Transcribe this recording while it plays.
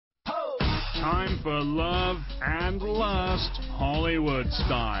Time for love and lust, Hollywood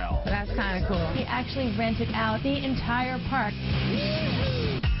style. That's kind of cool. He actually rented out the entire park.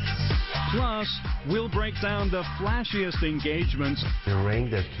 Plus, we'll break down the flashiest engagements. The ring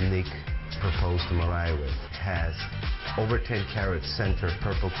that Nick proposed to Mariah with has over 10 carat center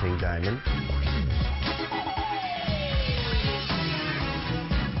purple pink diamond.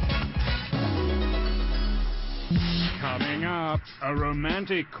 Coming up, a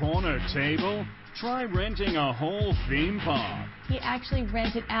romantic corner table. Try renting a whole theme park. He actually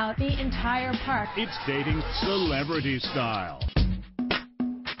rented out the entire park. It's dating celebrity style.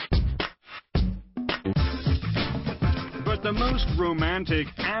 But the most romantic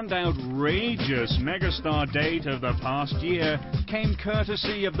and outrageous megastar date of the past year came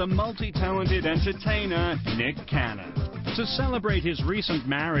courtesy of the multi-talented entertainer Nick Cannon. To celebrate his recent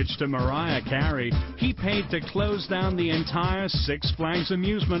marriage to Mariah Carey, he paid to close down the entire Six Flags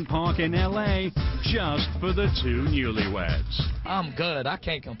amusement park in L.A. just for the two newlyweds. I'm good. I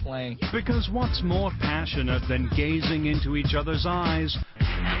can't complain. Because what's more passionate than gazing into each other's eyes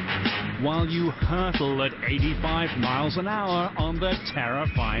while you hurtle at 85 miles an hour on the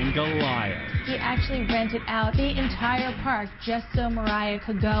terrifying Goliath? He actually rented out the entire park just so Mariah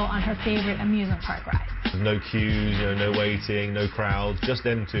could go on her favorite amusement park ride. No queues, no waiting, no crowds, just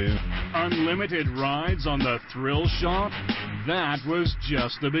them two. Unlimited rides on the thrill shot? That was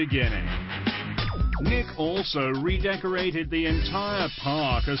just the beginning. Nick also redecorated the entire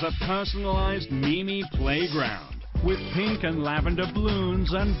park as a personalized Mimi playground with pink and lavender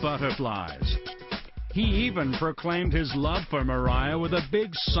balloons and butterflies. He even proclaimed his love for Mariah with a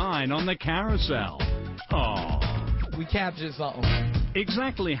big sign on the carousel. Aww. We captured something.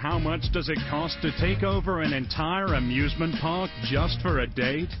 Exactly how much does it cost to take over an entire amusement park just for a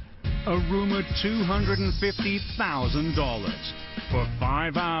date? A rumored $250,000 for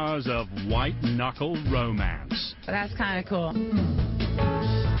 5 hours of white-knuckle romance. That's kind of cool.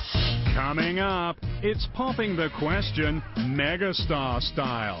 Coming up, it's popping the question, megastar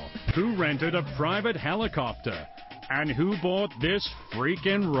style. Who rented a private helicopter? And who bought this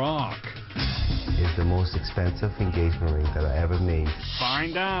freaking rock? It's the most expensive engagement ring that I ever made.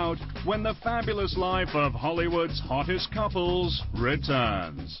 Find out when the fabulous life of Hollywood's hottest couples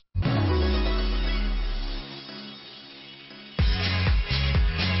returns.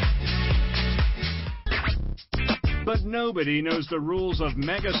 But nobody knows the rules of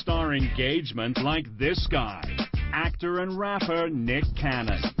megastar engagement like this guy, actor and rapper Nick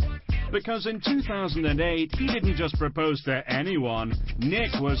Cannon. Because in 2008, he didn't just propose to anyone.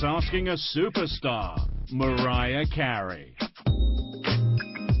 Nick was asking a superstar, Mariah Carey.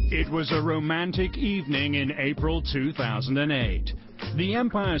 It was a romantic evening in April 2008. The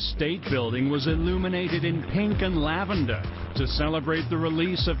Empire State Building was illuminated in pink and lavender to celebrate the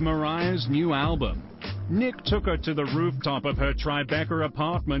release of Mariah's new album. Nick took her to the rooftop of her Tribeca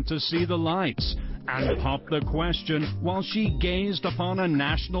apartment to see the lights and popped the question while she gazed upon a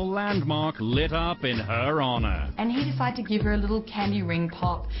national landmark lit up in her honor. And he decided to give her a little candy ring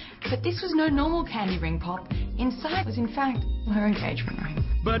pop. But this was no normal candy ring pop. Inside was, in fact, her engagement ring.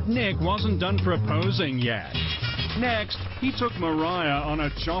 But Nick wasn't done proposing yet. Next, he took Mariah on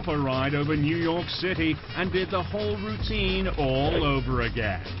a chopper ride over New York City and did the whole routine all over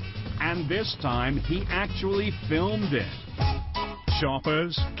again. And this time, he actually filmed it.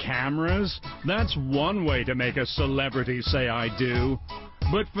 Choppers, cameras, that's one way to make a celebrity say I do.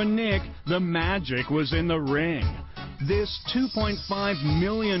 But for Nick, the magic was in the ring. This $2.5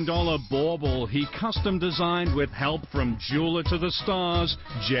 million bauble he custom designed with help from jeweler to the stars,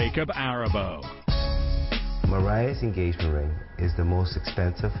 Jacob Arabo. Mariah's engagement ring is the most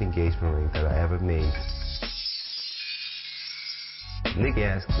expensive engagement ring that I ever made. Nick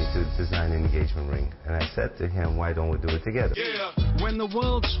asked me to design an engagement ring, and I said to him, why don't we do it together? Yeah. When the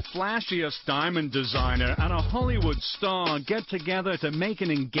world's flashiest diamond designer and a Hollywood star get together to make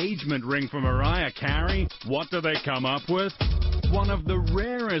an engagement ring for Mariah Carey, what do they come up with? One of the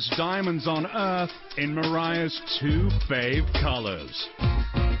rarest diamonds on Earth in Mariah's two fave colors.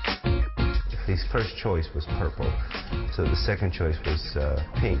 His first choice was purple, so the second choice was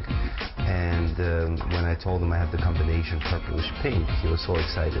pink. And when I told him I had the combination purplish pink, he was so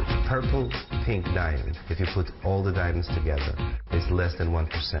excited. Purple, pink diamond, if you put all the diamonds together, is less than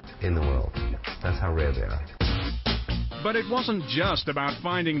 1% in the world. That's how rare they are. But it wasn't just about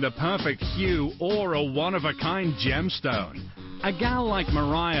finding the perfect hue or a one-of-a-kind gemstone. A gal like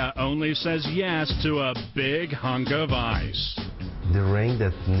Mariah only says yes to a big hunk of ice. The ring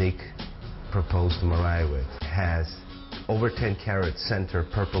that Nick proposed to Mariah with has over 10 carat center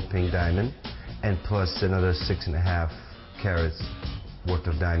purple pink diamond and plus another 6.5 carats worth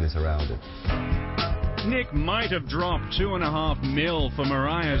of diamonds around it. Nick might have dropped $2.5 million for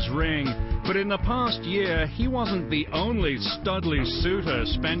Mariah's ring, but in the past year, he wasn't the only studly suitor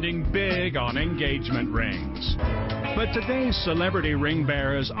spending big on engagement rings. But today's celebrity ring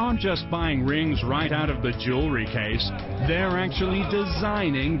bearers aren't just buying rings right out of the jewelry case, they're actually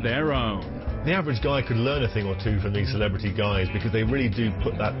designing their own. The average guy could learn a thing or two from these celebrity guys because they really do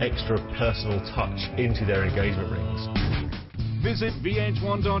put that extra personal touch into their engagement rings. Visit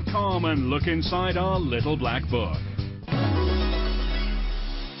VH1.com and look inside our little black book.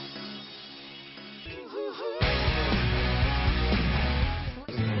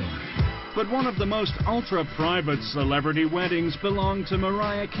 But one of the most ultra-private celebrity weddings belonged to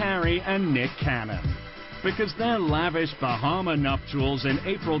Mariah Carey and Nick Cannon, because their lavish Bahama nuptials in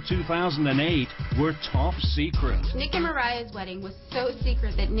April 2008 were top secret. Nick and Mariah's wedding was so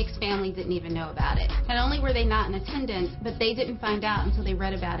secret that Nick's family didn't even know about it. Not only were they not in attendance, but they didn't find out until they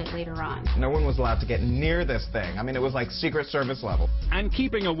read about it later on. No one was allowed to get near this thing. I mean, it was like Secret Service level. And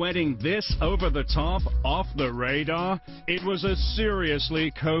keeping a wedding this over the top, off the radar, it was a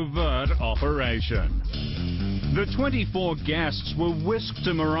seriously covert operation. The 24 guests were whisked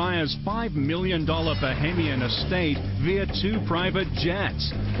to Mariah's $5 million Bahamian estate via 2 private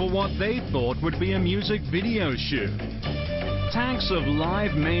jets for what they thought would be a music video shoot. Tanks of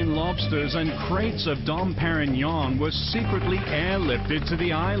live Maine lobsters and crates of Dom Perignon were secretly airlifted to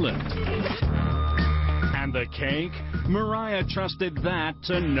the island. And the cake? Mariah trusted that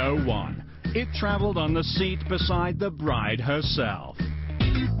to no one. It traveled on the seat beside the bride herself.